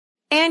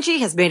Angie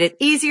has made it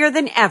easier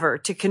than ever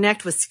to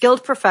connect with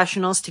skilled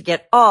professionals to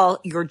get all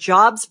your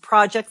jobs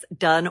projects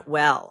done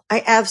well.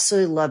 I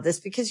absolutely love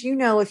this because,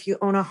 if you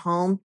own a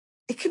home,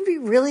 it can be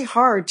really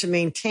hard to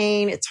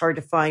maintain. It's hard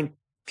to find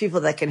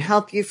people that can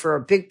help you for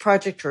a big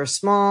project or a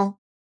small.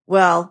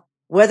 Well,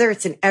 whether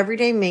it's in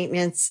everyday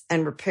maintenance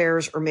and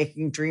repairs or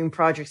making dream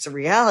projects a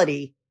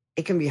reality,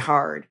 it can be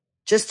hard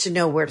just to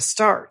know where to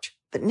start.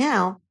 But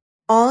now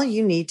all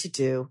you need to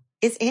do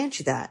is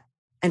Angie that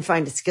and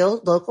find a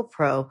skilled local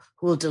pro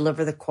who will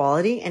deliver the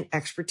quality and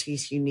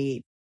expertise you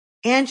need.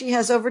 Angie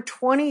has over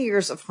 20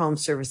 years of home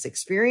service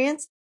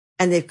experience,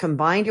 and they've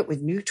combined it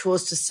with new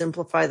tools to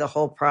simplify the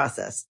whole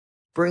process.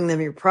 Bring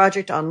them your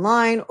project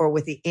online or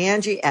with the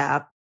Angie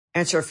app,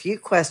 answer a few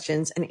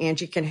questions, and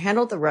Angie can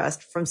handle the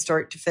rest from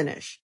start to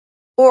finish.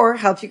 Or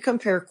help you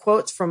compare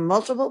quotes from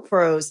multiple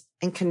pros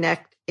and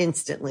connect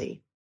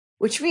instantly,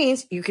 which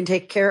means you can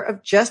take care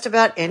of just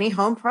about any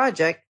home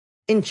project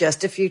in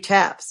just a few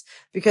taps.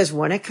 Because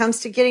when it comes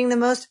to getting the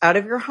most out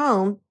of your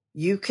home,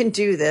 you can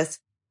do this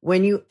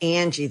when you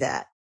Angie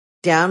that.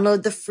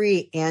 Download the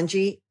free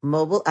Angie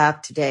mobile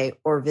app today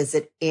or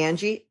visit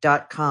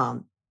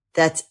Angie.com.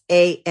 That's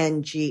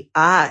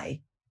ANGI.com.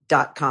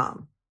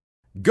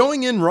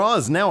 Going In Raw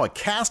is now a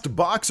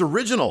CastBox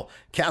original.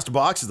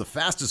 CastBox is the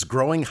fastest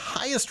growing,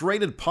 highest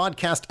rated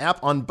podcast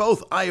app on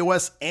both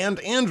iOS and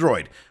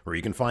Android, where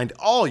you can find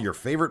all your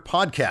favorite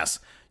podcasts.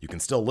 You can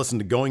still listen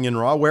to Going In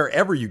Raw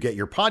wherever you get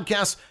your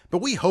podcasts, but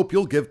we hope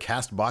you'll give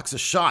CastBox a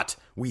shot.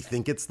 We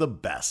think it's the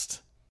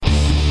best. Hey,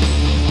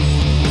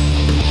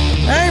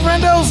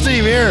 friendo,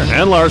 Steve here.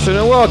 And Larson,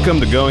 and welcome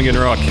to Going In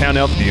Raw Count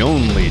Out, the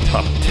only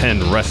top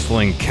 10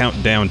 wrestling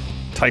countdown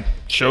type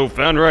show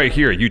found right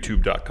here at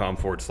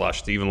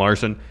youtube.com/Steven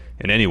Larson.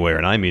 And anywhere,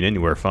 and I mean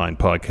anywhere, fine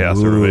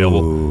podcasts are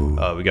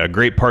available. We got a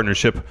great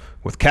partnership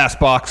with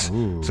CastBox.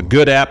 Ooh. It's a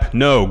good app.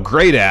 No,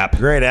 great app.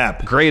 Great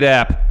app. Great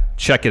app.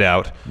 Check it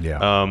out.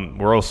 Yeah.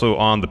 We're also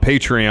on the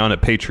Patreon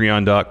at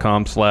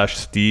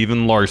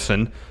patreon.com/Steven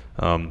Larson.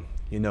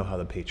 You know how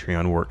the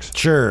Patreon works.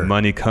 Sure.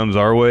 Money comes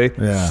our way.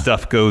 Yeah.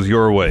 Stuff goes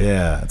your way.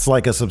 Yeah. It's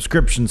like a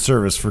subscription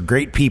service for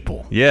great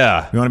people.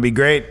 Yeah. You want to be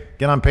great?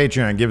 Get on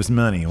Patreon. Give us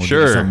money. We'll give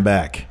you something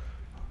back.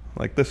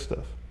 Like this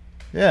stuff.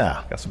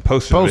 Yeah. Got some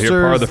posters over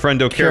here, part of the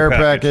Friendo Care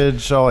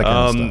Package. All that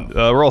kind of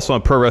stuff. We're also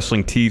on Pro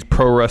Wrestling Tees,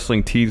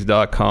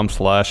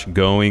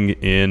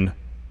 prowrestlingtees.com/GoingInRaw.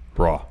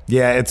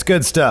 Yeah, it's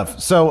good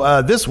stuff.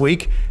 So this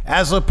week,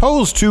 as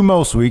opposed to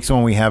most weeks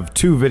when we have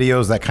two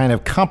videos that kind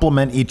of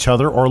complement each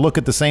other or look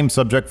at the same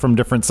subject from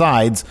different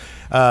sides,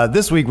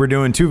 this week we're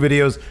doing two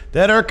videos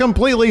that are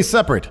completely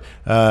separate.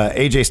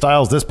 AJ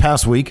Styles this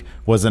past week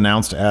was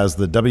announced as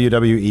the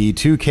WWE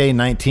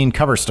 2K19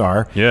 cover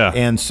star. Yeah.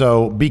 And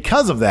so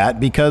because of that,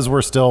 because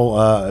we're still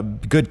a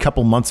good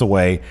couple months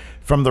away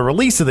from the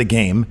release of the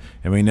game,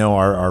 and we know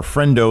our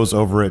friendos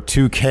over at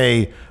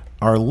 2K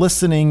are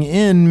listening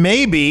in,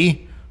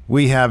 maybe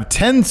we have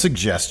 10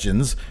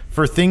 suggestions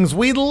for things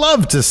we'd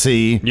love to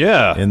see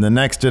in the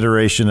next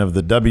iteration of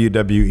the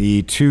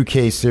WWE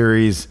 2K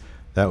series.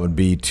 That would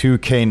be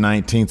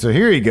 2K19. So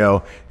here you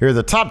go. Here are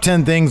the top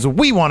 10 things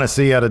we want to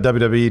see out of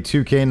WWE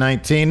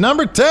 2K19.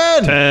 Number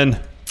 10.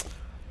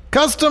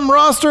 Custom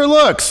roster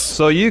looks.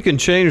 So you can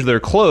change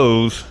their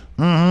clothes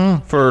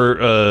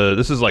for,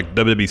 this is like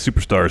WWE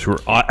superstars who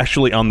are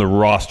actually on the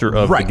roster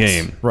of the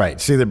game.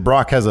 Right. See that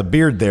Brock has a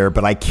beard there,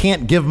 but I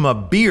can't give him a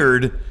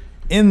beard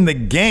in the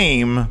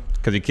game.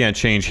 Because you can't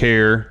change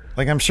hair.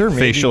 Like I'm sure maybe.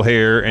 Facial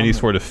hair, any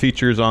sort of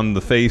features on the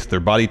face, their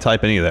body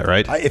type, any of that,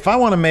 right? If I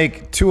want to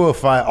make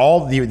 205,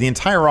 all the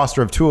entire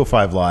roster of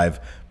 205 Live,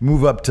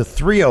 move up to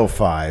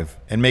 305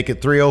 and make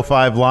it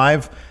 305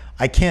 Live,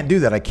 I can't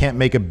do that. I can't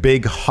make a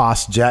big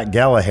Haas Jack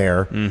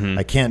Gallagher.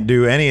 I can't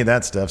do any of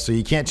that stuff. So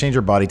you can't change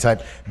your body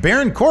type.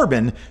 Baron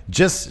Corbin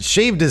just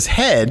shaved his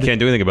head. You can't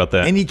do anything about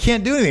that. And you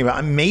can't do anything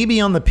about it. Maybe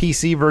on the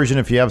PC version,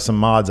 if you have some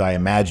mods, I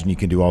imagine you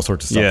can do all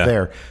sorts of stuff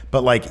there.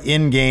 But like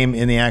in-game,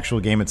 in the actual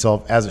game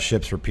itself, as it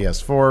ships for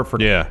PS4,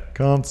 for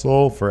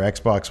console, for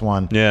Xbox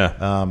One,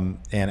 and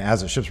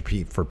as it ships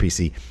for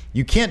PC,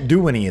 you can't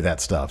do any of that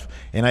stuff.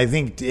 And I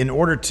think in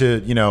order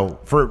to,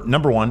 for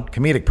number one,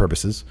 comedic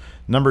purposes,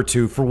 number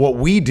two, for what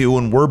we do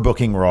when we're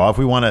booking Raw, if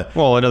we want to...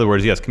 Well, in other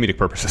words, yes, comedic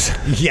purposes.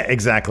 Yeah,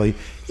 exactly.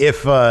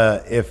 If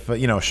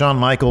Shawn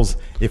Michaels,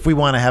 if we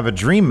want to have a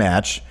dream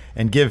match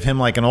and give him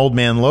like an old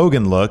man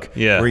Logan look,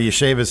 where you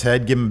shave his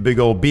head, give him a big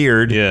old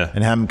beard,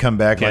 and have him come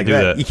back like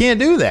that. You can't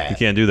do that. You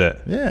can't do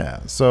that. Yeah.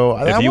 So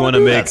if you want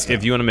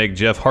to make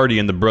Jeff Hardy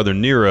and the brother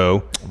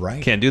Nero,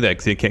 can't do that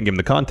because you can't give him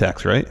the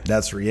contacts, right?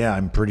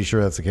 I'm pretty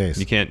sure that's the case.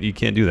 You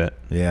can't do that.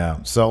 Yeah.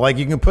 So like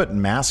you can put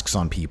masks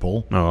on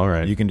people. Oh, all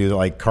right. You can do that,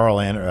 like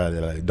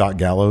Doc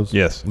Gallows.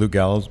 Yes. Luke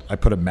Gallows. I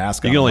put a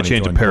mask on. You can only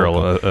change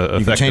apparel. You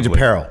can change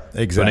apparel.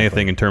 Exactly. But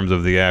anything in terms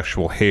of the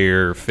actual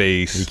hair,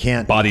 face,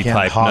 body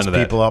type, none of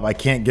that. People up. I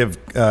can't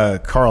give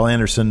Carl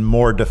Anderson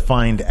more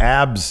defined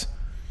abs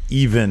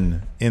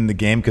even in the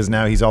game because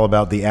now he's all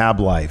about the ab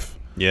life.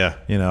 Yeah.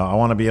 I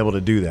want to be able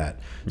to do that.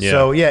 Yeah.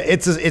 So,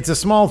 it's a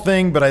small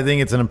thing, but I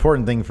think it's an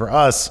important thing for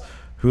us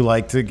who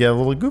like to get a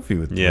little goofy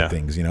with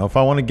things. You know, if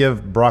I want to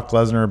give Brock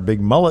Lesnar a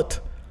big mullet,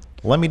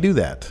 let me do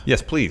that.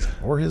 Yes, please.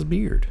 Or his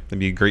beard. It'd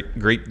be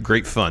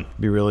great fun.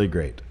 Be really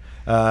great.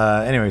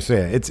 Anyway, so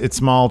yeah, it's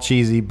small,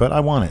 cheesy, but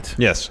I want it.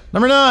 Yes.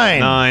 Number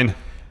 9.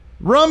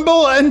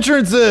 Rumble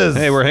entrances.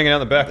 Hey, we're hanging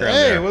out in the background.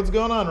 Hey, there. what's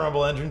going on,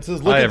 Rumble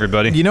entrances? Hi,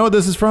 everybody. You know what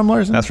this is from,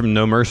 Larson? That's from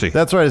No Mercy.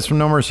 That's right. It's from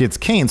No Mercy. It's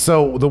Kane.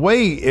 So the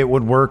way it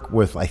would work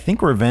with, I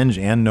think, Revenge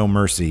and No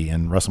Mercy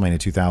in WrestleMania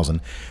 2000,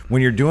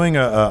 when you're doing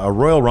a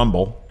Royal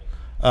Rumble,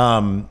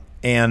 and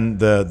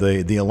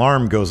the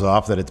alarm goes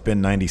off that it's been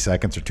 90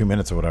 seconds or 2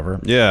 minutes or whatever.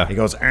 Yeah. It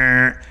goes,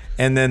 and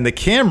then the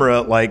camera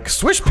like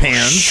swish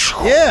pans.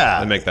 Yeah.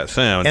 They make that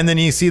sound. And then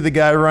you see the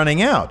guy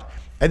running out.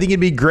 I think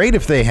it'd be great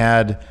if they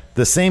had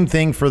the same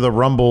thing for the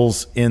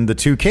Rumbles in the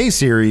 2K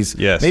series.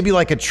 Yes. Maybe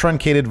like a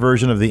truncated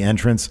version of the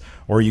entrance,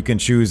 or you can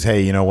choose,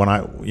 hey,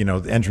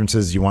 the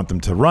entrances, you want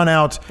them to run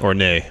out. Or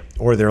nay.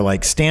 Or they're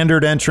like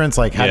standard entrance.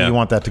 Like, how do you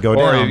want that to go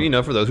down?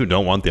 Or, for those who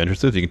don't want the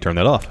entrances, you can turn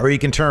that off. Or you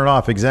can turn it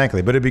off,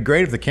 exactly. But it'd be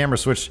great if the camera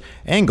switched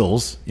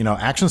angles,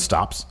 action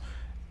stops,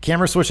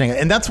 camera switching.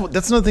 And that's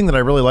another thing that I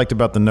really liked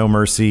about the No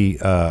Mercy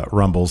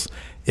Rumbles,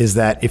 is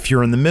that if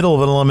you're in the middle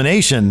of an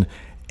elimination,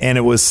 and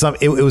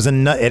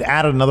it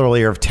added another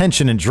layer of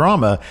tension and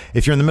drama.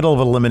 If you're in the middle of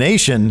an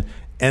elimination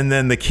and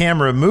then the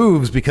camera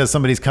moves because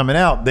somebody's coming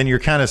out, then you're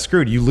kind of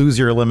screwed. You lose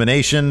your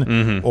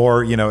elimination,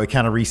 or it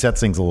kind of resets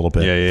things a little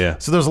bit. Yeah.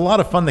 So there's a lot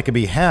of fun that could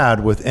be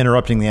had with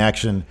interrupting the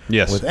action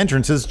with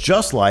entrances,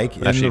 just like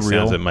in the real.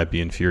 Sounds it might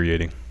be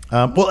infuriating.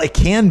 Well, it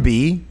can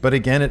be, but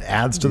again, it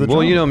adds to the drama.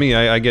 Well, you know me,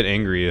 I get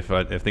angry if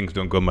things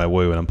don't go my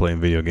way when I'm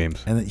playing video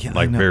games. And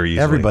very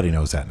easily. Everybody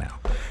knows that now.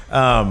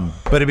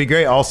 But it'd be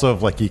great also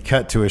if you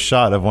cut to a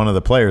shot of one of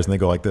the players and they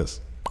go like this.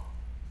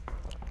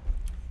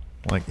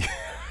 Like,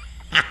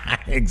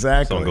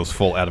 exactly. Someone goes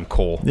full Adam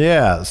Cole.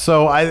 Yeah.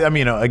 So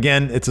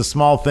again, it's a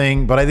small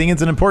thing, but I think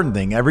it's an important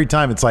thing. Every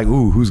time it's like,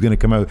 ooh, who's going to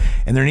come out?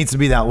 And there needs to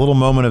be that little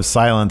moment of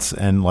silence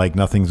and like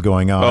nothing's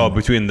going on. Oh,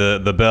 between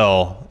the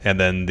bell and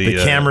then the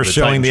camera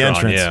showing the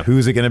entrance. Yeah.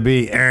 Who's it going to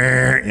be?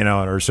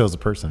 Or shows the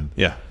person.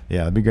 Yeah. Yeah,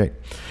 that'd be great.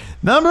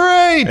 Number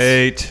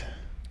 8.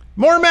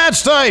 More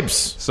match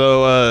types.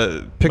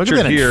 So pictured Look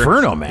at that here.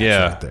 Inferno match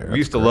right there. We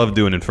used to love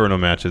doing Inferno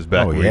matches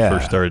back when we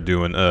first started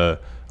doing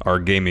our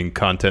gaming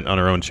content on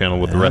our own channel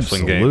with the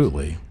wrestling games.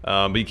 Absolutely.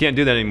 But you can't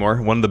do that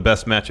anymore. One of the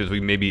best matches we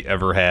maybe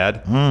ever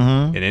had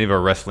in any of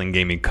our wrestling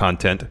gaming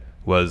content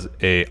was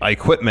a I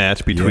Quit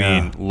match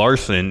between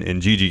Larson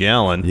and Gigi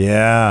Allen.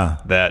 Yeah.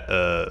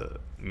 That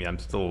I'm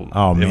still.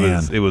 Oh,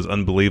 man. It was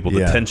unbelievable.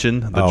 The tension,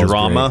 the it was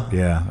drama.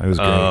 great. Yeah, it was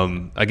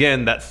great.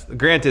 Again, that's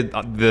granted.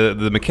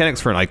 The mechanics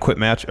for an I Quit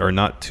match are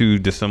not too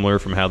dissimilar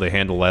from how they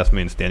handle Last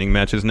Man Standing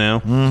matches now.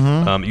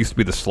 It used to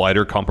be the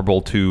slider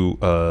comparable to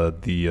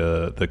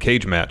the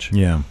cage match.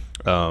 Yeah.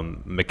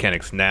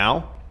 Mechanics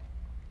now.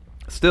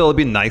 Still, it'd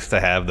be nice to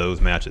have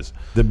those matches.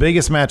 The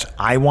biggest match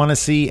I want to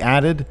see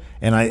added,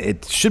 and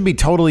it should be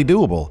totally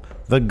doable,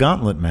 the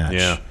gauntlet match.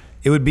 Yeah.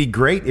 It would be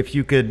great if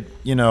you could,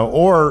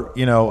 sort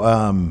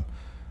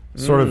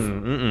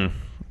of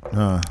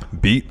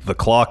beat the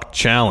clock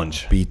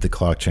challenge. Beat the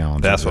clock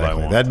challenge. That's exactly what I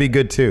want. That'd be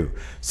good too.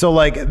 So,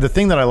 like, the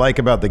thing that I like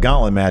about the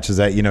gauntlet match is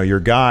that your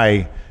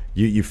guy,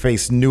 you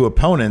face new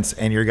opponents,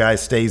 and your guy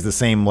stays the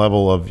same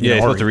level of you're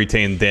supposed to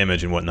retain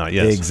damage and whatnot.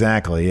 Yes,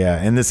 exactly.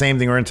 Yeah, and the same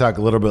thing we're going to talk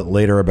a little bit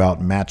later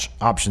about match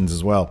options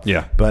as well.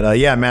 Yeah, but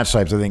match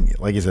types. I think,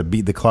 like you said,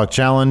 beat the clock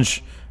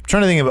challenge. I'm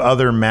trying to think of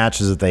other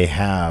matches that they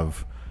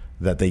have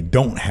that they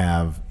don't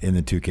have in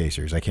the 2K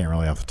series. I can't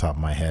really off the top of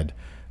my head.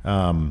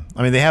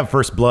 They have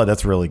First Blood.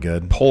 That's really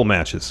good. Pole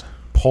matches.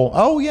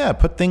 Oh, yeah.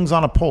 Put things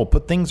on a pole.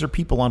 Put things or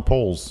people on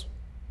poles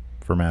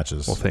for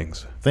matches. Well,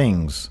 things.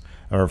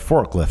 Or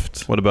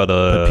forklift. What about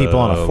put people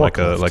on a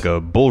forklift. like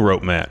a bull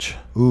rope match?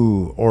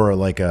 Ooh, or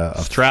like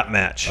a strap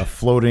match. A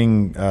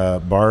floating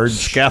barge.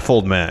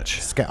 Scaffold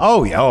match.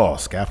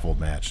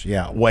 Scaffold match.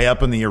 Yeah, way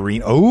up in the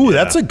arena. Oh,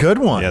 that's a good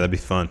one. Yeah, that'd be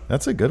fun.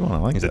 That's a good one. I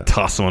like that.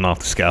 Toss someone off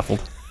the scaffold.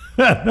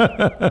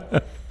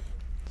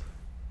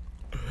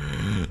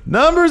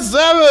 Number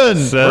 7.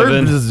 7.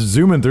 We're just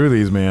zooming through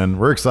these, man.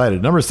 We're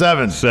excited. Number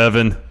 7.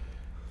 7.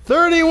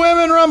 30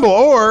 women rumble.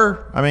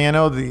 Or, I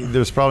know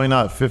there's probably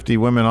not 50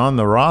 women on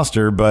the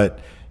roster, but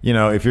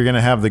if you're going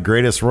to have the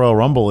greatest Royal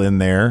Rumble in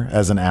there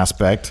as an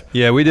aspect.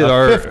 Yeah, we did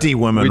our 50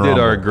 women rumble. We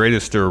did our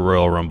greatest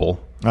Royal Rumble.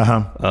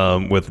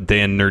 Uh-huh. With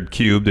Dan Nerd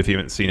Cubed. If you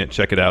haven't seen it,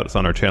 check it out. It's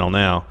on our channel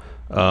now.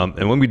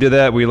 And when we did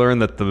that, we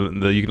learned that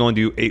you can only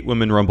do 8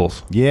 women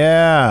rumbles.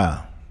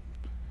 Yeah.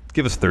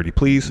 Give us 30,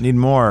 please. Need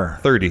more.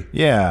 30.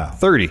 Yeah.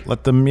 30.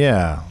 Let them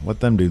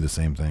do the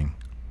same thing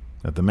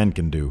that the men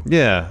can do.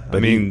 Yeah.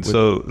 It's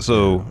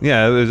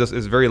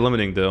very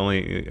limiting to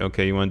only,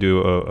 you want to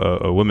do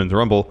a women's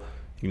rumble,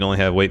 you can only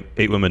have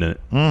 8 women in it.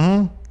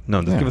 Mm-hmm.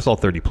 No, just give us all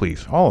 30,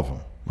 please. All of them.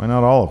 Why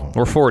not all of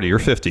them? Or 40 or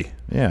 50.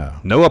 Yeah.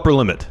 No upper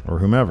limit. Or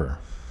whomever.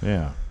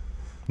 Yeah.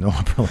 No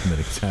upper limit,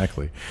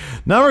 exactly.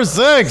 Number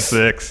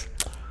 6.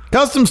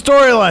 Custom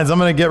storylines. I'm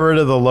going to get rid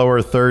of the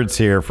lower thirds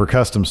here for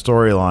custom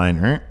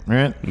storyline.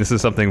 This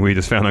is something we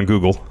just found on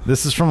Google.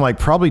 This is from like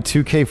probably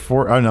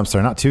 2K4. Oh, no, I'm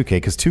sorry, not 2K,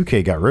 because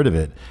 2K got rid of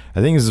it.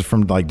 I think this is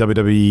from like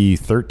WWE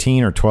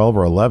 13 or 12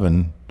 or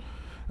 11.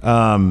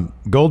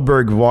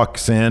 Goldberg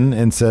walks in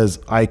and says,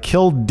 "I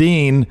killed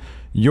Dean.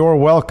 You're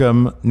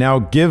welcome. Now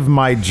give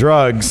my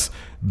drugs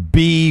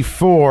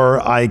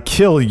before I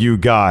kill you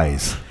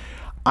guys."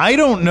 I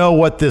don't know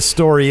what this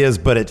story is,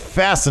 but it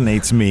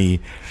fascinates me.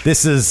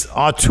 This is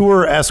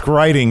auteur-esque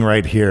writing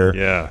right here.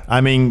 Yeah.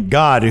 I mean,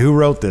 God, who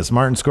wrote this?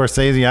 Martin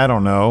Scorsese? I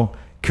don't know.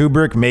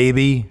 Kubrick?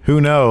 Maybe. Who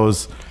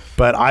knows?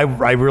 But I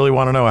really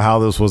want to know how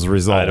this was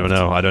resolved.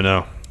 I don't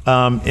know.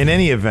 In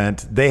any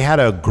event, they had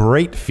a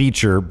great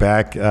feature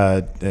back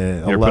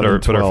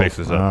 11, put our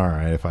faces up. All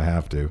right, if I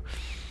have to.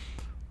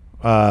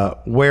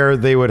 Where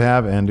they would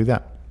have, and do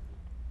that,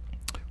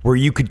 where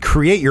you could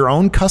create your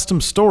own custom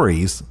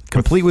stories,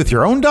 complete with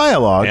your own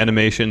dialogue.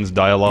 Animations,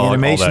 dialogue,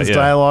 all that, yeah.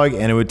 dialogue,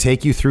 and it would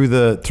take you through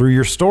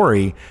your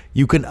story.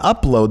 You can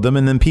upload them,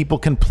 and then people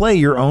can play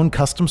your own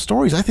custom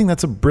stories. I think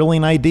that's a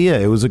brilliant idea.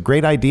 It was a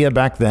great idea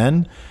back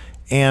then,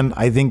 and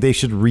I think they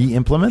should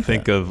re-implement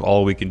Think of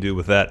all we can do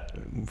with that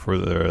for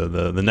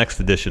the next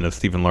edition of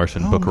Stephen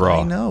Larson Book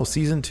Raw. I know,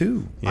 season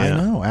 2. Yeah. I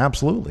know,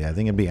 absolutely. I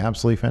think it'd be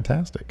absolutely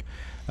fantastic.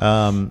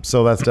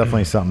 So that's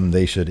definitely something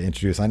they should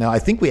introduce. I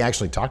think we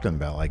actually talked to them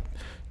about like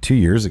 2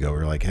 years ago. We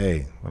were like,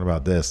 "Hey, what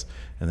about this?"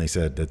 And they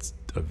said that's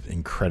an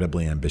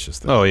incredibly ambitious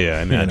thing. Oh yeah,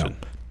 I imagine. You know,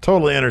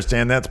 totally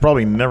understand. That's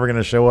probably never going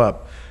to show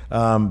up.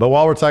 But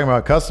while we're talking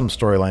about custom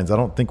storylines, I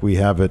don't think we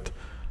have it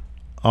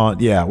on.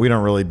 Yeah, we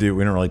don't really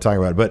talk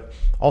about it. But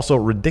also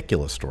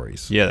ridiculous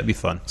stories. Yeah, that'd be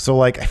fun. So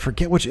like, I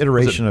forget which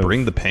iteration of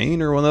Bring the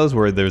Pain or one of those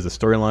where there's a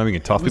storyline where you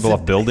can toss people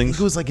off buildings. I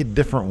think it was like a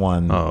different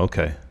one. Oh,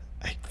 okay.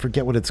 I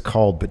forget what it's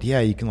called, but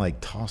yeah, you can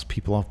like toss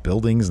people off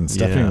buildings, and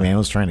Stephanie Yeah. McMahon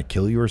was trying to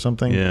kill you or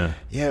something. Yeah.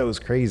 it was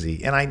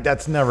crazy, and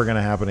that's never going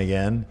to happen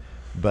again.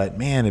 But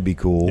man, it'd be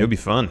cool. It would be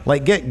fun.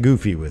 Like, get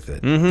goofy with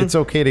it. It's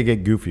okay to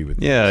get goofy with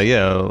it.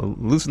 Yeah.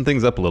 Loosen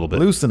things up a little bit.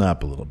 Loosen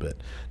up a little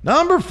bit.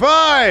 Number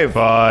 5.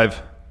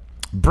 5.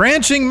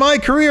 Branching My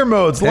Career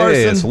Modes. Hey,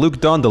 Larson. it's Luke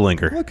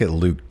Dondelinger. Look at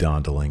Luke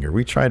Dondelinger.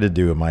 We tried to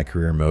do a My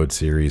Career Mode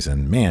series,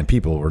 and man,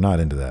 people were not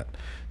into that.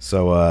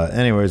 So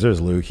anyways,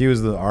 there's Luke. He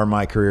was our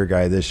My Career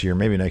guy this year.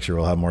 Maybe next year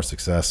we'll have more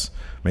success.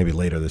 Maybe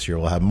later this year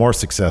we'll have more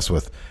success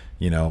with,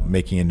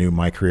 making a new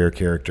My Career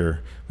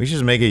character. We should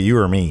just make it you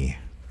or me,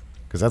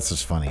 because that's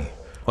just funny.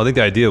 Well, I think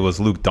the idea was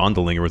Luke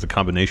Dondelinger was a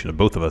combination of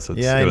both of us. It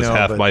was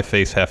half my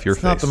face, half your face.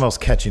 It's not the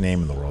most catchy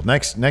name in the world.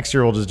 Next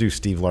year we'll just do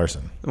Steve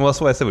Larson. Well, that's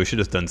why I said we should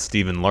have done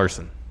Stephen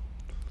Larson.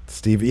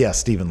 Steven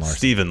Larson.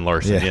 Stephen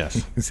Larson, Yeah,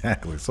 yes.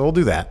 exactly. So we'll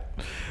do that.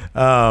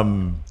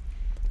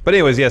 But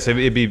anyways, yes,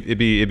 it'd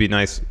be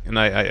nice, and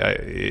I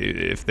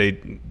if they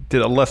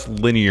did a less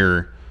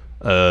linear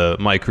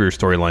My Career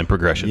storyline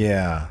progression.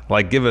 Yeah.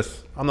 Like, give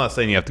us. I'm not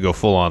saying you have to go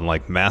full on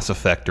like Mass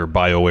Effect or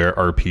BioWare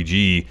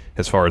RPG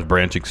as far as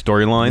branching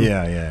storyline.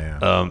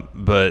 Yeah.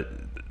 But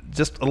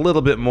just a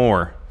little bit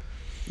more.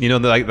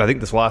 I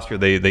think this last year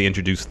they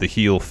introduced the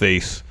heel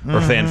face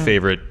or fan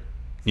favorite.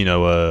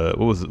 What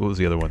was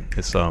the other one?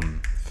 It's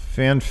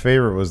fan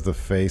favorite was the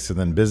face, and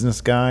then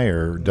business guy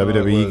or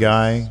WWE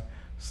guy.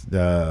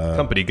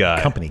 company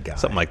guy,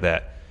 something like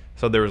that.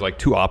 So there was like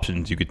 2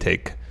 options you could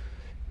take.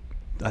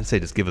 I'd say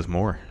just give us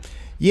more.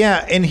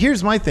 Yeah, and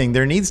here's my thing: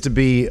 there needs to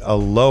be a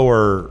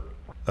lower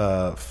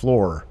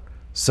floor.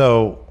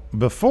 So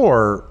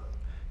before,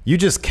 you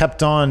just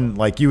kept on,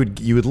 like you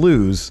would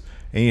lose,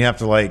 and you have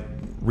to like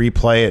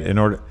replay it in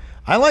order.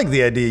 I like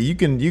the idea. You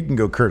can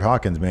go Kurt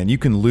Hawkins, man. You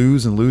can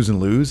lose and lose and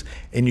lose,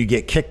 and you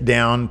get kicked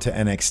down to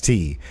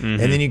NXT, and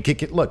then you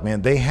kick it. Look,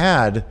 man, they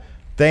had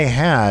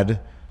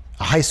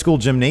a high school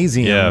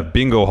gymnasium. Yeah,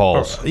 bingo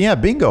halls.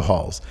 Bingo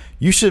halls.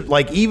 You should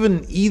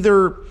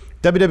either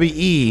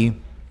WWE,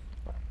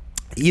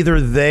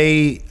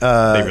 they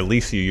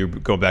release you. You're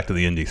going back to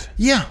the indies.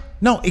 Yeah.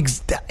 No,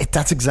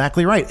 that's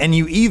exactly right. And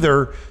you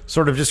either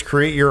sort of just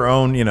create your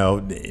own,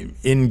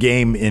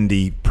 in-game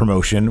indie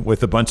promotion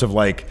with a bunch of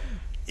like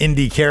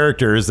indie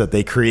characters that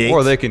they create.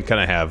 Or they can kind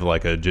of have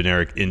like a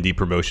generic indie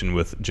promotion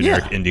with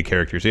generic indie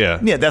characters. Yeah.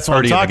 Yeah, that's what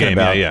Already I'm in the talking game.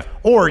 about. Yeah.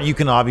 Or you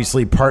can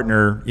obviously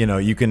partner,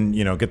 you can,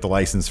 get the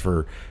license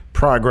for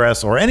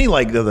Progress or any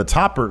like the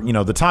top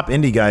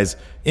indie guys,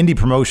 indie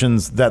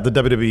promotions that the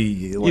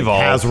WWE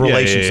has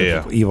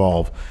relationships with.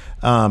 Evolve.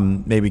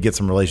 Maybe get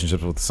some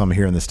relationships with some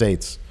here in the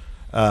States.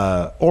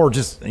 Or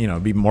just,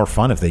 it'd be more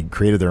fun if they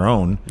created their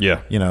own.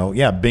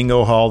 Yeah.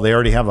 Bingo hall. They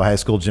already have a high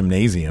school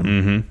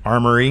gymnasium.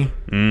 Armory.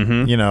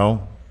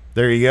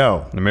 There you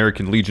go.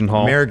 American Legion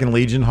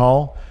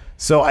Hall.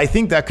 So I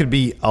think that could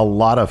be a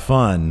lot of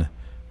fun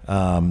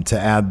to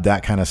add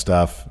that kind of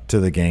stuff to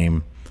the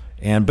game.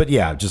 But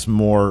yeah, just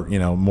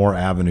more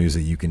avenues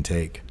that you can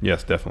take.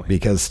 Yes, definitely.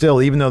 Because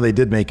still, even though they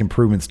did make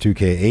improvements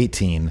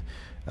 2K18,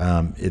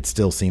 it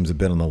still seems a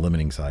bit on the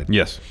limiting side.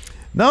 Yes.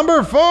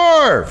 Number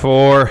 4.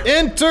 For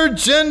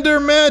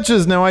intergender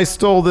matches. Now, I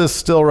stole this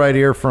still right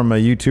here from a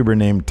YouTuber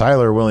named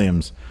Tyler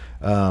Williams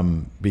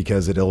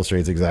because it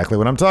illustrates exactly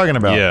what I'm talking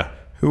about. Yeah.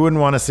 Who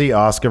wouldn't want to see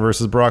Asuka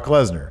versus Brock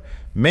Lesnar?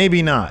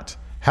 Maybe not.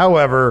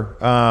 However,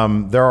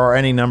 there are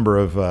any number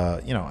of,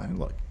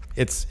 look,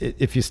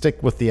 if you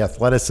stick with the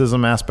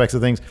athleticism aspects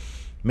of things,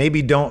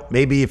 maybe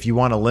if you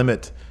want to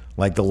limit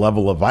like the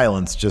level of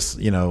violence, just,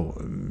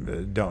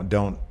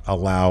 don't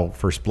allow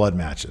first blood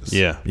matches.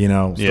 Yeah.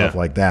 Stuff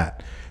like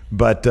that.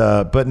 But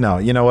no,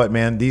 you know what,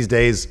 man, these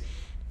days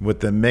with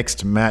the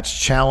mixed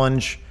match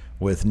challenge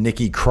with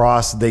Nikki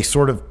Cross, they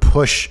sort of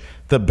push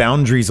the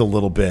boundaries a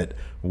little bit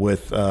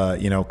with,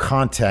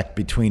 contact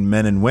between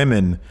men and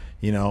women.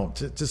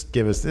 Just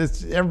give us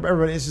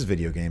everybody. It's just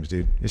video games,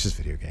 dude. It's just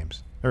video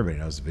games. Everybody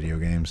knows it's video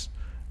games.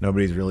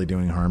 Nobody's really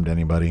doing harm to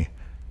anybody.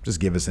 Just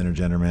give us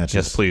intergender matches.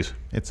 Yes, please.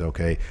 It's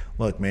okay.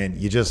 Look, man,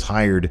 you just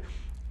hired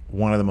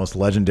one of the most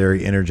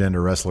legendary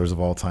intergender wrestlers of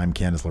all time,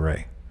 Candice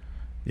LeRae.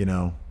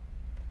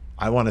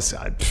 I want to see.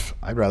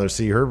 I'd rather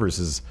see her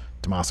versus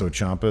Tommaso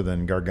Ciampa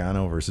than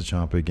Gargano versus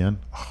Ciampa again.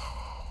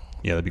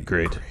 Yeah, that'd be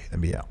great.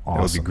 That'd be awesome.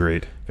 That would be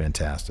great.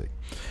 Fantastic.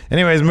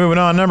 Anyways, moving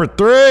on. Number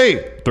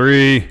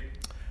 3.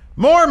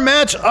 More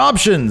match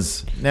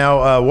options.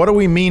 Now, what do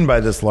we mean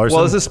by this, Larson?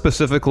 Well, is this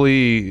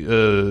specifically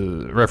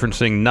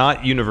referencing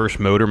not universe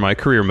mode or my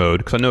career mode?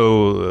 Because I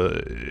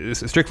know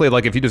it's strictly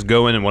like if you just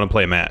go in and want to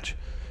play a match,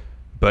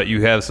 but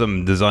you have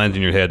some designs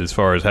in your head as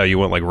far as how you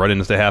want like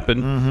run-ins to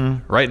happen.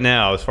 Mm-hmm. Right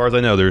now, as far as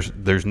I know,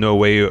 there's no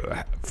way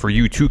for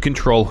you to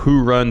control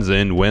who runs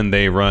in when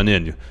they run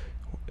in.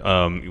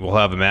 We'll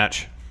have a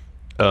match,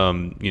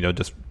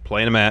 just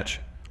playing a match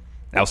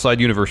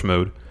outside universe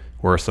mode,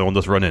 where someone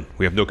just run in.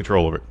 We have no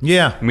control over it.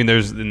 Yeah. I mean,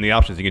 there's in the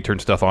options you can turn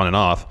stuff on and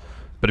off,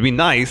 but it'd be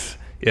nice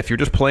if you're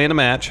just playing a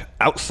match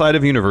outside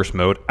of universe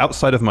mode,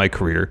 outside of my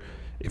career.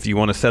 If you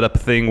want to set up a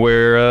thing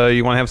where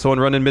you want to have someone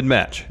run in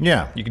mid-match,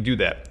 yeah, you can do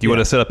that. Do you want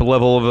to set up a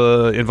level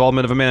of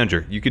involvement of a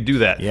manager? You could do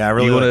that. Yeah, I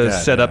really you want like to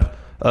that, set up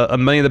a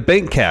Money in the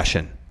Bank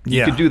cash-in?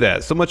 You could do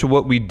that. So much of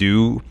what we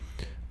do,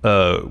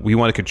 we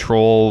want to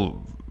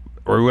control,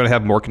 or we want to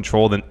have more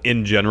control than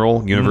in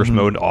general universe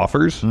mode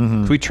offers.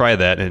 Mm-hmm. So we try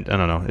that, and I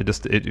don't know.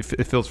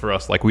 It feels for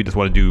us like we just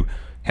want to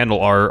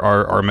handle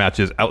our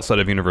matches outside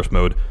of universe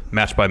mode,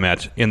 match by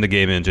match in the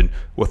game engine,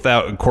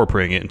 without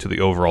incorporating it into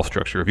the overall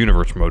structure of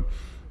universe mode.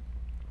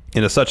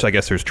 And as such, I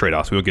guess there's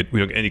trade-offs. We don't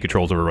get any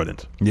controls over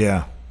run-ins.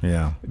 Yeah.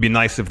 It'd be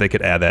nice if they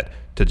could add that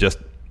to just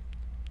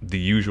the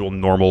usual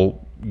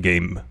normal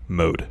game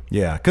mode.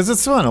 Yeah, because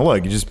it's fun.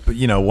 Look, you just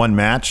one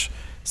match.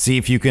 See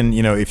if you can,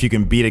 if you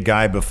can beat a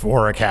guy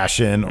before a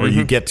cash-in, or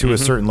you get to a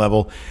certain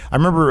level. I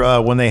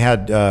remember when they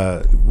had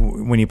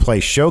when you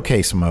play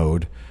showcase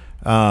mode,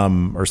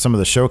 or some of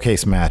the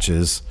showcase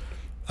matches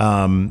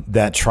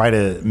that try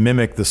to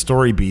mimic the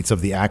story beats of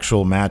the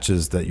actual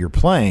matches that you're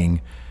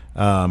playing.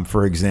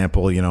 For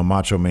example,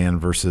 Macho Man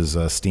versus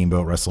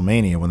Steamboat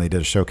WrestleMania, when they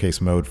did a showcase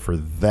mode for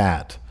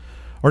that,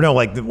 or no,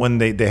 like when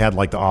they had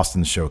like the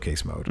Austin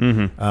showcase mode.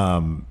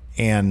 Mm-hmm.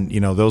 And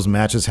those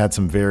matches had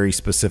some very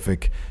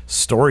specific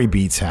story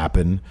beats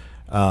happen,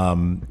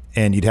 and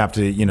you'd have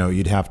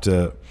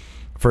to,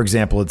 for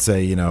example, let's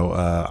say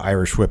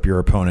Irish whip your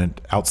opponent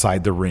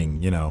outside the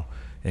ring,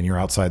 and you're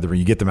outside the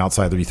ring. You get them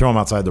outside you throw them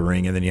outside the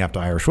ring, and then you have to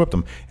Irish whip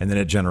them, and then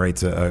it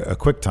generates a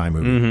quick time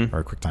movie or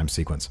a quick time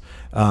sequence.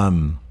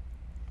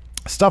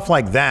 Stuff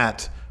like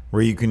that,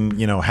 where you can,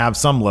 have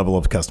some level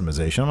of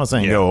customization. I'm not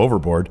saying go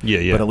overboard, but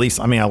at least,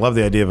 I love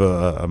the idea of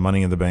a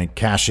Money in the Bank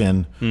cash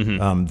in.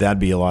 Mm-hmm. That'd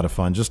be a lot of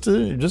fun, just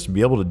to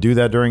be able to do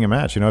that during a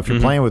match. If you're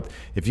playing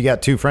if you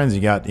got two friends,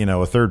 you got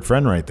a third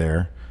friend right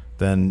there,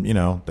 then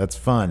that's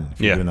fun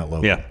if you're doing that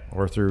local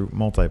or through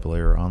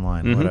multiplayer or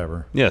online,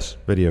 whatever. Yes,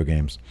 video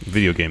games.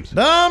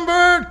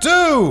 Number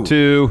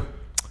 2.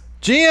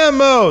 GM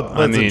mode.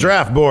 That's a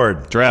draft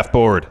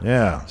board.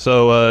 Yeah.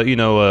 So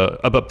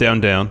up,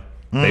 down, down.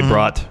 Mm-hmm. They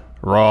brought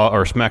Raw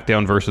or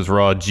SmackDown versus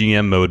Raw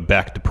GM mode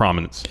back to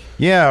prominence.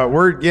 Yeah,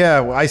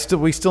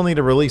 we still need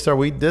to release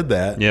we did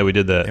that. Yeah, we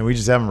did that. And we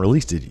just haven't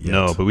released it yet.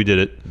 No, but we did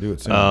it. Do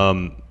it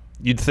soon.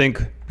 You'd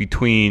think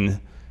between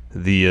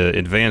the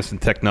advance in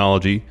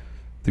technology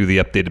through the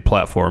updated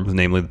platforms,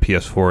 namely the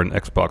PS4 and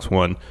Xbox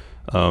One,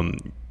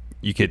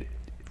 you could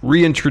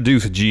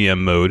reintroduce GM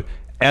mode,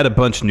 add a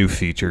bunch of new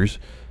features.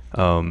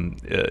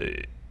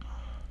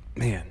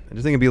 Man, I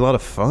just think it'd be a lot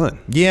of fun.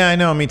 Yeah, I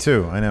know. Me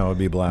too. I know. It'd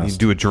be a blast. You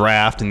do a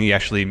draft, and you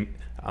actually,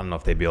 I don't know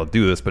if they'd be able to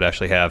do this, but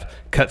actually have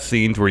cut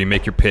scenes where you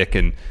make your pick,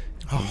 and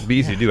it'd be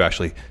easy to do,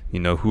 actually.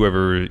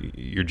 Whoever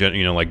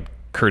you're, like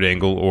Kurt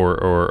Angle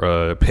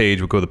or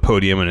Paige would go to the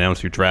podium and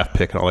announce your draft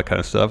pick and all that kind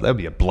of stuff. That'd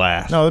be a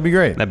blast. No, that'd be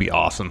great. That'd be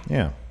awesome.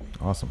 Yeah,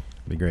 awesome.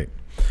 That'd be great.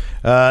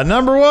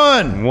 Number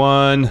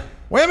 1.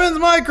 Women's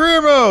My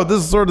Career mode.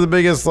 This is sort of the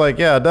biggest, why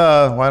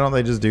don't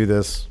they just do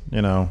this?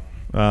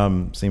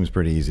 Seems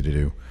pretty easy to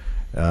do.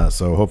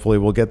 So hopefully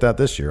we'll get that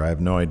this year. I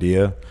have no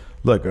idea.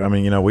 Look,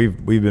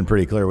 we've been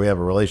pretty clear. We have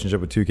a relationship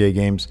with 2K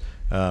Games.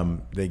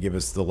 They give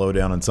us the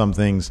lowdown on some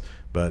things,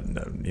 but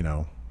we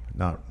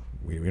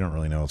don't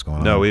really know what's going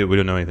on. No, we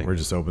don't know anything. We're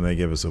just hoping they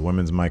give us a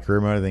Women's My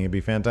Career mode. I think it'd be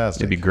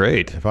fantastic. It'd be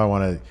great. If I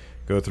want to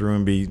go through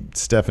and be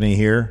Stephanie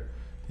here,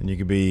 and you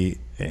could be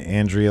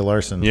Andrea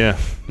Larson. Yeah.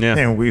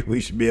 And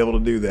we should be able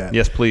to do that.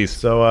 Yes, please.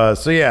 So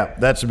yeah,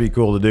 that should be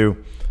cool to do.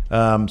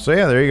 So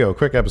yeah, there you go.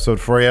 Quick episode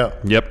for you.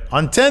 Yep.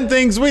 On 10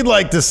 things we'd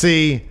like to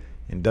see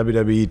in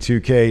WWE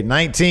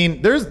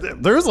 2K19.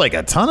 There's like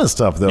a ton of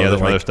stuff though. Yeah,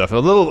 there's other stuff. A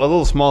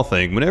little small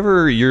thing.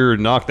 Whenever you're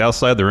knocked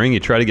outside the ring, you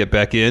try to get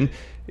back in.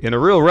 In a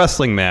real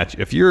wrestling match,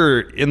 if you're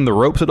in the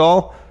ropes at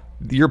all,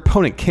 your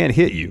opponent can't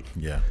hit you.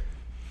 Yeah.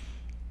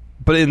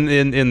 But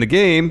in the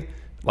game,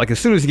 like as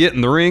soon as you get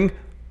in the ring,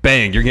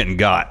 bang, you're getting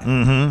got.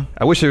 Mm-hmm.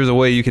 I wish there was a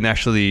way you can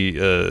actually,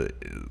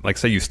 like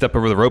say you step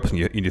over the ropes and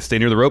you stay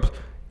near the ropes,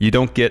 you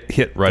don't get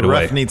hit right away.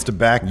 The ref needs to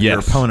back your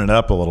opponent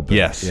up a little bit.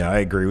 Yes. Yeah, I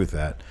agree with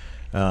that.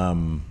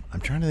 I'm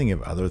trying to think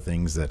of other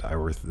things that I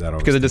was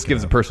because it just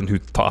gives the person who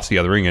tossed you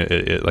out of the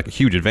ring like a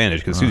huge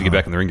advantage, because as soon as you get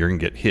back in the ring, you're going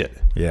to get hit.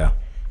 Yeah.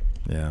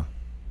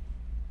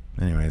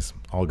 Anyways,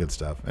 all good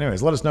stuff.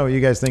 Anyways, let us know what you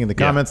guys think in the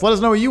comments. Let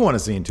us know what you want to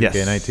see in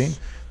 2K19. Yes.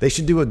 They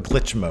should do a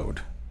glitch mode.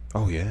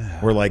 Oh yeah.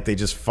 Where like they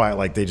just fight,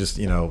 like they just,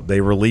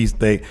 they release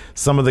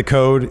some of the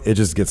code, it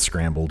just gets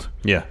scrambled.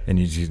 Yeah. And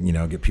you just,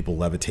 get people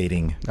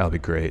levitating. That'll be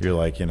great. You're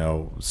like,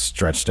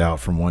 stretched out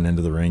from one end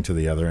of the ring to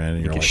the other end,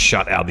 and you get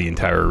shot out the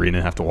entire arena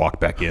and have to walk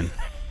back in.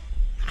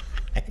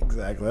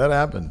 Exactly. That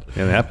happened.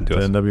 Yeah, that happened to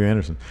us. W.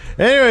 Anderson.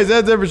 Anyways,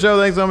 that's it for the show.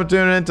 Thanks so much for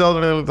tuning in. Talk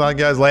to you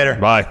guys later.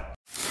 Bye.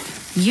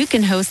 You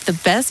can host the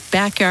best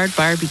backyard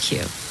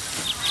barbecue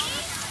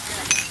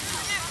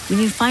when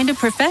you find a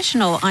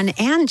professional on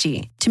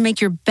Angie to make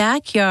your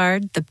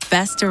backyard the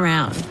best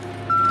around.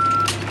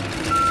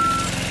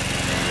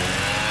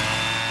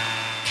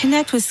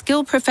 Connect with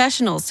skilled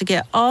professionals to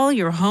get all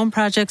your home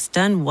projects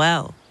done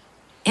well.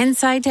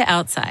 Inside to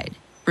outside,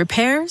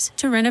 repairs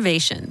to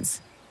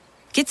renovations.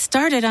 Get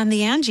started on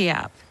the Angie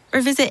app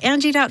or visit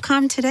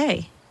Angie.com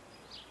today.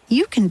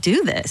 You can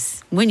do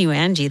this when you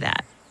Angie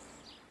that.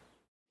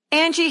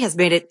 Angie has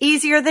made it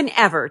easier than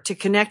ever to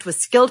connect with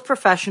skilled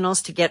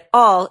professionals to get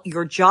all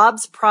your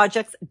jobs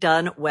projects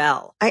done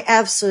well. I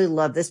absolutely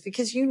love this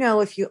because,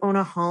 if you own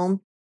a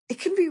home, it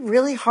can be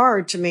really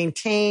hard to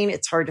maintain.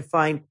 It's hard to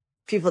find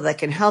people that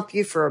can help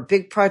you for a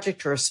big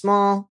project or a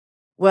small.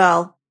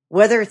 Well,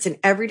 whether it's in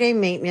everyday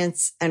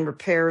maintenance and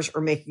repairs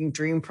or making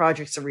dream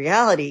projects a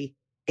reality,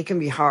 it can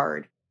be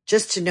hard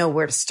just to know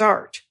where to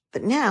start.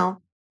 But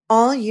now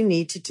all you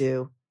need to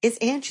do is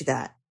Angie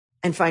that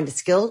and find a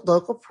skilled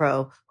local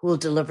pro who will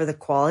deliver the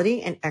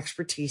quality and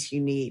expertise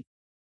you need.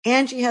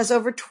 Angie has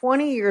over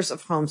 20 years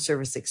of home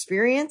service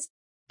experience,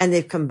 and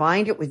they've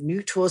combined it with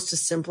new tools to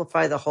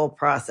simplify the whole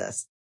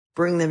process.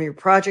 Bring them your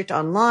project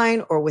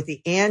online or with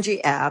the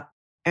Angie app,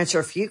 answer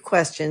a few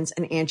questions,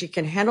 and Angie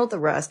can handle the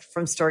rest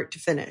from start to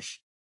finish.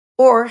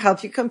 Or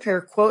help you compare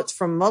quotes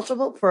from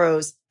multiple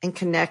pros and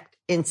connect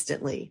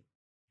instantly,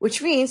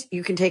 which means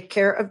you can take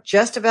care of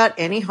just about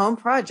any home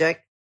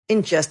project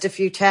in just a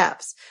few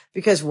taps.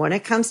 Because when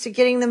it comes to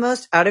getting the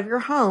most out of your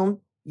home,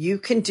 you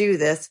can do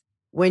this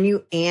when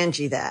you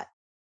Angie that.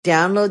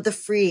 Download the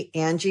free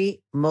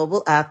Angie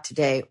mobile app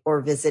today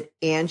or visit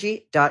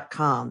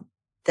Angie.com.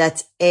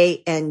 That's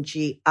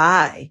ANGI.com.